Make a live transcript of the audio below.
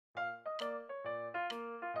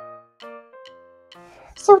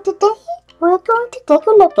So today we're going to take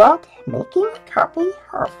a look at making a copy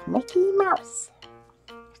of Mickey Mouse.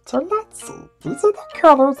 So let's see, these are the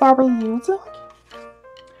colors that we're using.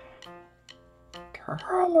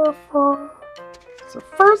 Colorful. So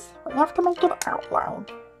first we have to make an outline.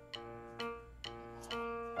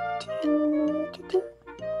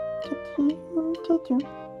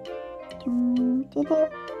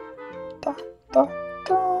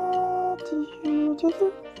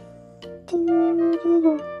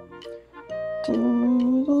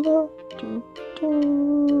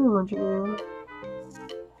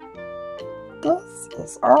 This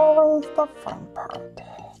is always the fun part,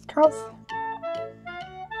 because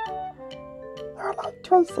I like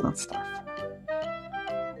tracing stuff.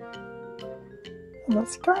 And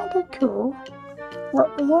it's kind of cool what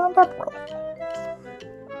we end up with.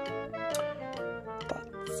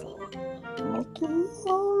 Let's see, Mickey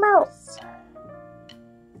Mouse.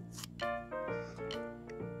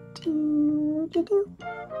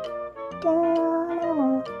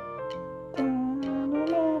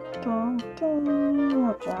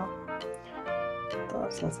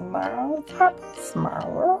 There's his nice happy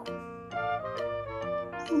smile.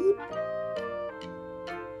 Eep.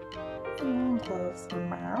 And his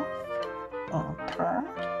mouth and tongue.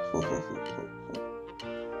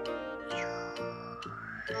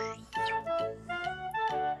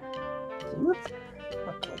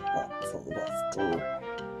 Okay, let's see, let's do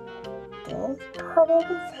this part of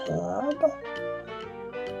his head.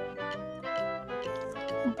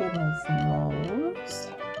 And then his nose.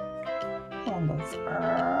 And his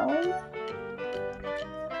eye.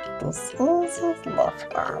 This is his left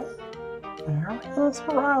eye. Now his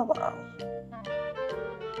right eye.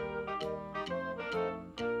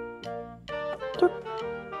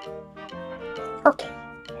 Okay,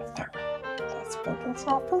 now let's finish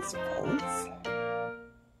off his face.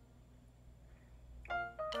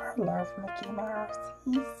 I love Mickey Mouse.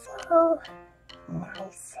 He's so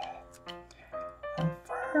nice and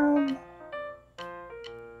fun.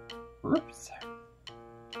 Oops.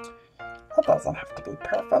 It doesn't have to be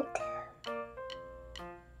perfect.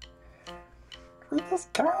 We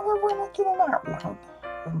just kind of want to get an outline,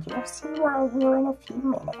 and you'll see why here in a few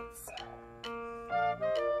minutes.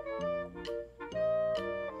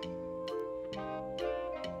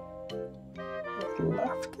 His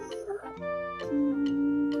left ear.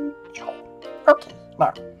 Okay,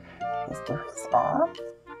 now let's do his arm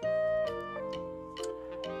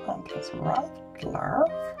and his right glove.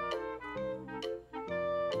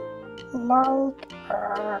 Like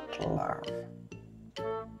a glove.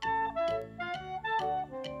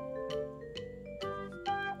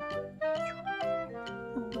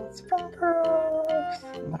 And his fingers,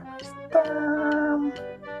 now his thumb.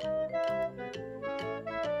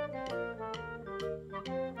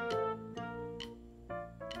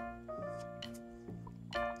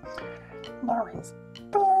 Now his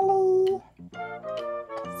belly,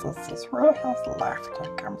 because this is where his laughter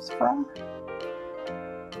comes from.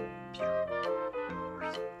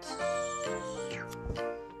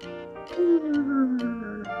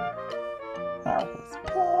 Now his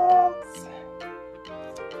pants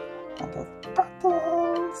and his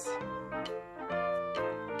buttons.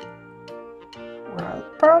 Right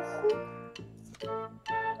button,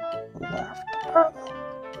 left button.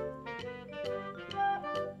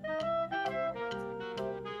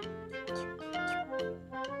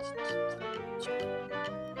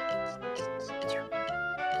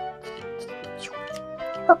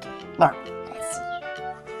 Okay, now let's see.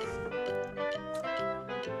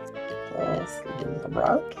 There's the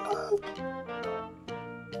right leg.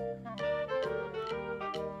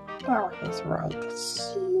 Now his right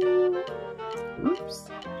shoe. Oops,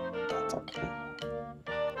 that's okay.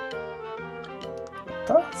 It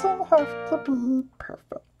doesn't have to be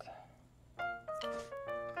perfect.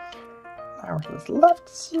 Now his left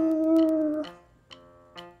shoe.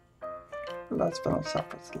 Let's finish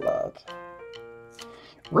off his leg.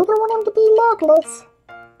 We don't want him to be legless.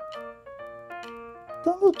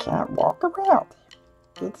 Then he can't walk around.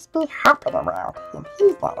 He'd just be hopping around. And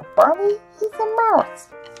he's not a bunny, he's a mouse.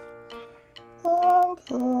 And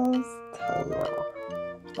his tail.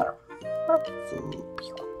 Now, let's see.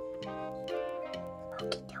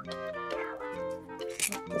 Okay,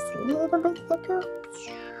 just a little bit thicker.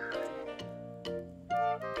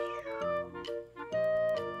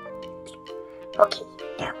 Okay,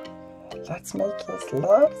 now let's make his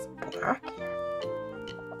legs black.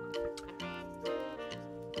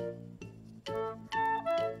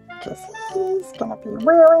 Because he's gonna be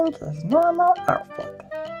wearing his normal outfit.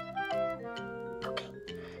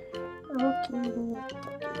 Okay.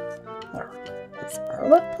 Now his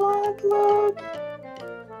other plant leg.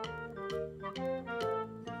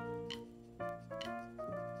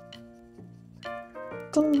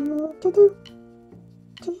 Do do do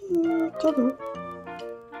do do do.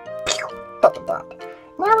 Pew! Look at that.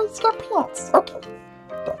 Now he's got pants. Okay.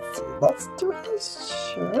 Let's see. Let's do his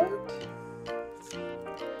shirt.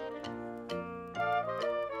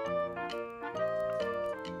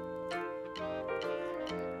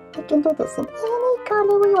 We can do this in any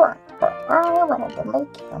color we want, but I wanted to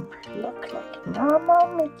make him look like normal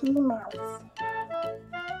Mickey Mouse.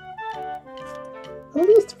 At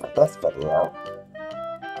least for this video.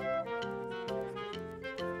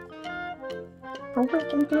 But we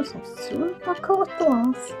can do some super cool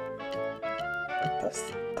things with this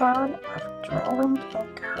style of drawing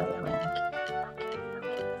and coloring.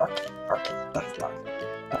 Okay, that's done.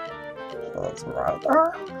 Now, here's right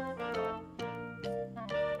arm.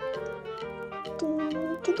 Do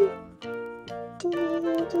do do do do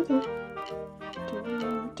do do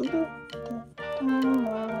do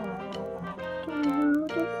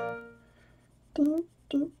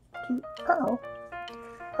do. Uh-oh.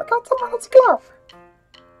 I got some on its glove.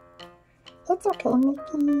 It's okay,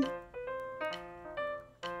 Mickey.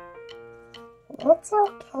 It's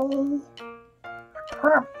okay. I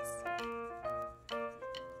promise.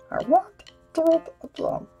 I won't do it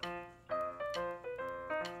again.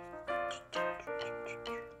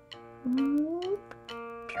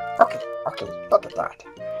 Okay, look at that.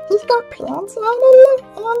 He's got pants and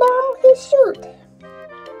his shirt.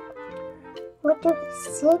 We'll do his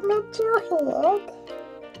signature head.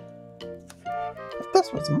 If this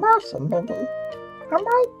was Martian Minnie, I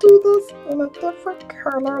might do this in a different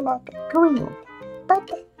color like a green. But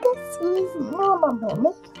this is normal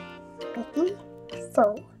Mickey, so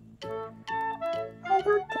I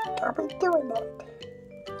don't think I'll be doing that.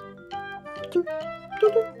 Do, do,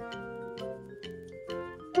 do.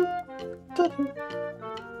 Do, do,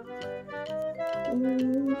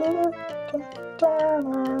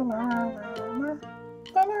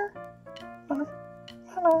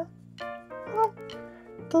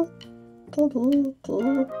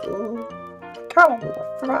 do. I kind of need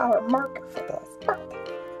a flatter marker for this, but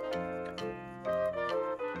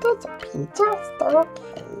this will be just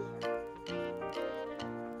okay.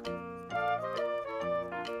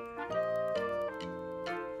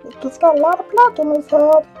 He's got a lot of black in his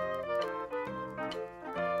head.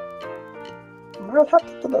 Might have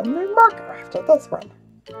to get a new marker after this one.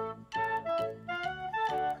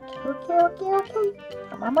 Okay.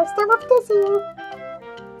 I'm almost done with this here.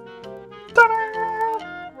 Ta-da!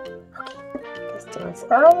 Okay, let's do his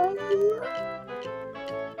eye here.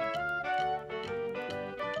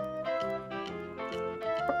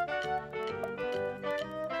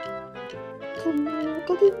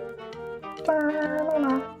 Ta-da!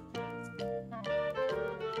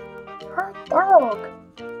 Hot dog!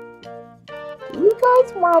 Do you guys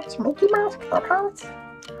watch Mickey Mouse Clubhouse?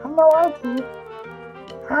 I know I do.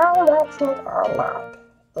 I watch it a lot.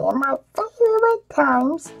 And my favorite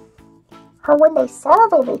times are when they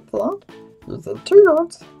solve everything using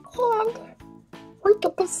tools and we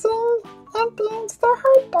get to sing and dance the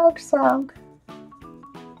hot dog song.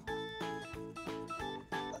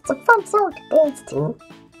 It's a fun song to dance to.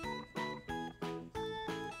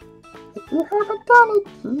 If you haven't done it,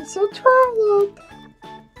 you should try it.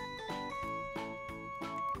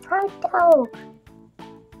 Hot dog.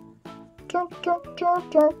 Hot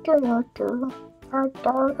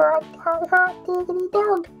dog, diggity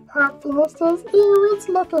dog. I finished his ear, it's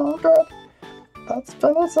looking good. Let's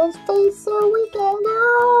finish his face so we can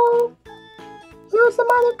go. Use some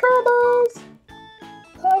other colors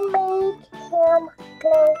and make him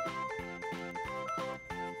glow.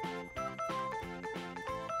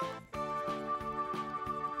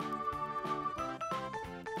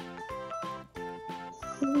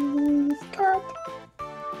 He's got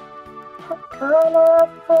a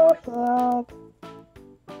colorful head.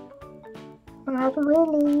 Not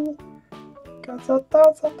really, 'cause it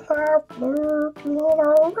doesn't have blue, green,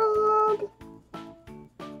 or red.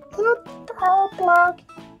 It's all black,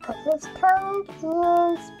 but his tongue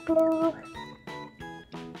is blue.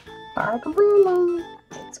 Not really,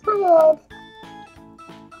 it's red.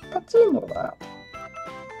 But you knew that.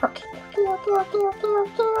 Okay.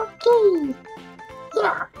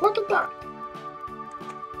 Yeah, look at that.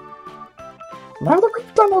 Now that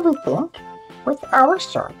we've done everything with our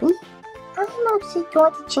Sharpie, I'm actually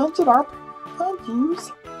going to change it up and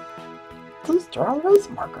use these dry erase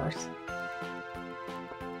markers.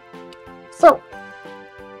 So,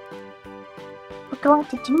 we're going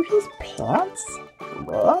to do his pants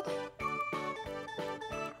red.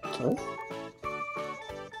 Okay.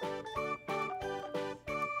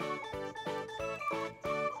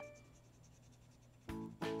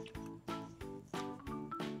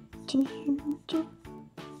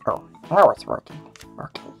 now it's working.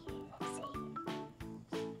 Okay, let's see.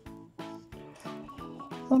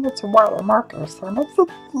 And it's a water marker, so it makes it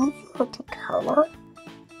easier to color.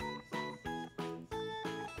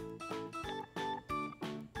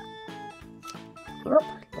 Yep,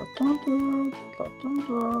 looking good, looking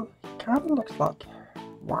good. Kind of looks like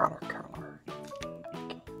watercolor.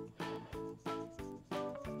 Okay.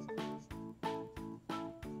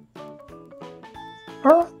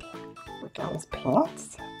 Alright, we got his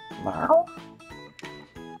pants. Now,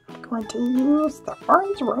 I'm going to use the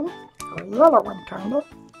orange one, or yellow one kind of,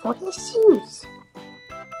 for his shoes.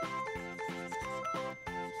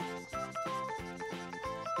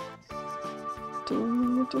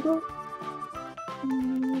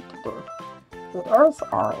 It is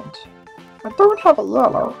orange. I don't have a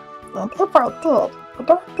yellow, and if I did, I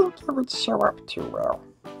don't think it would show up too well.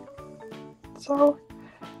 So,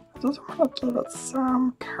 I just want to give it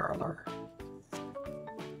some color.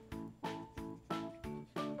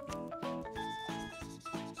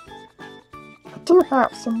 I do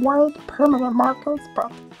have some white permanent markers,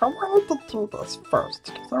 but I wanted to do this first,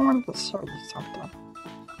 because I wanted to show you something.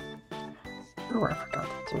 Oh, I forgot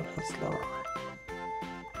to do his little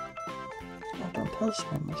indentation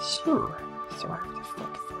in the shoe, so I have to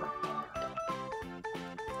fix that.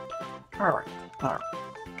 Alright, now,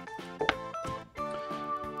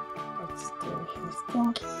 let's do his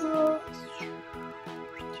thing here.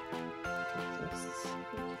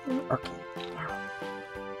 Okay, now,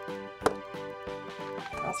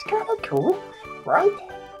 that's kind of cool, right?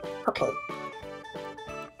 Okay,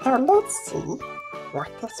 now let's see what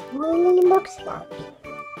this really looks like.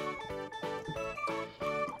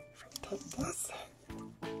 If we take this,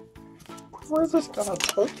 we're just gonna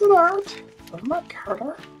take it out with my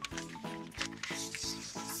cutter.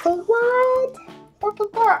 Say what? Look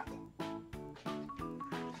at that.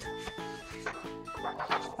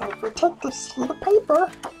 And if we take this sheet of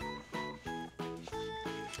paper,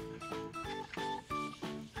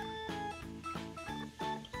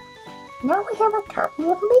 now we have a copy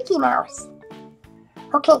of Mickey Mouse.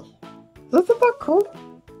 Okay, isn't that cool?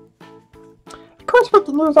 Of course we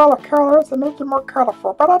can use all the colors and make it more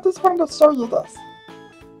colorful, but I just wanted to show you this.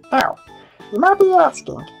 Now, you might be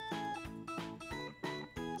asking,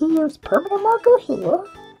 you use permanent marker here,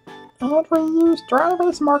 and we use dry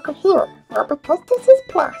erase marker here. Well, because this is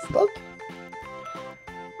plastic,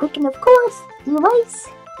 we can of course erase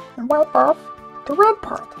and wipe off the red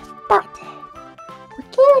part, but we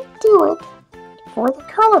can't do it for the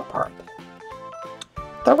color part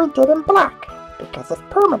that we did in black, because it's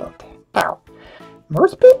permanent. Now,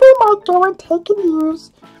 most people might go and take and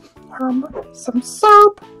use some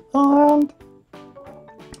soap and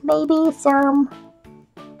maybe some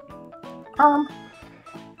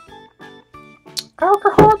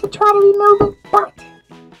alcohol to try to remove it, but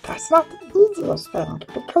that's not the easiest thing,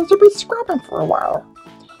 because you'll be scrubbing for a while.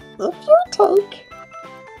 If you take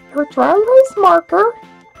your dry erase marker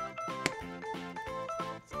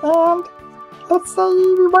and let's say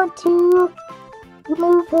we want to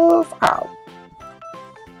remove his eye.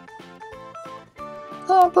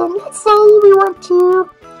 And then let's say we want to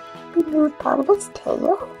remove part of his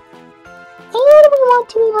tail. And we want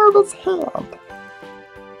to remove his hand.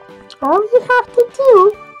 All you have to do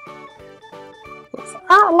is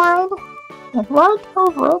outline and write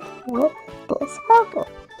over it with this marker.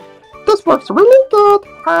 This works really good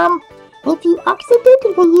if you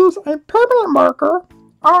accidentally use a permanent marker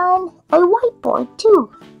on a whiteboard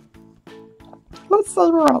too. Let's say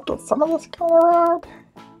we want to get some of this color out,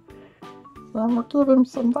 and we'll give him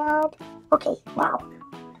some that. Okay, now,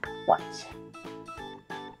 watch.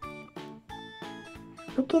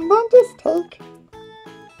 We can then just take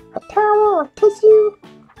a towel or tissue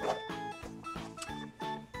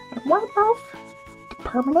and wipe off the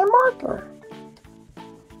permanent marker.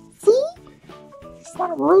 See? It's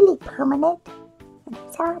not really permanent. And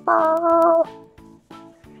his eyeball,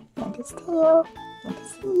 and his tail, and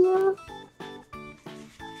his ear.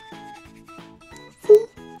 See?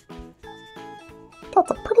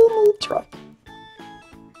 That's a pretty neat trick.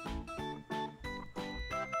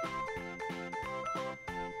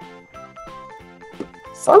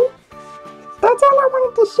 So, that's all I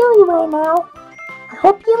wanted to show you right now. I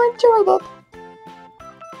hope you enjoyed it.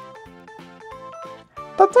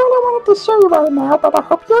 That's all I wanted to show you right now, but I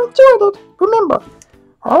hope you enjoyed it. Remember,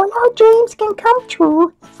 all our dreams can come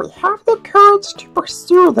true if we have the courage to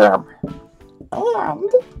pursue them.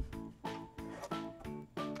 And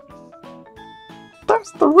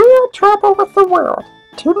that's the real trouble with the world.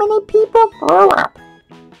 Too many people grow up.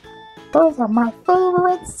 Those are my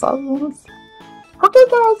favorite sayings. Okay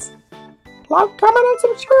guys, like, comment, and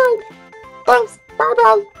subscribe. Thanks, bye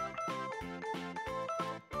bye.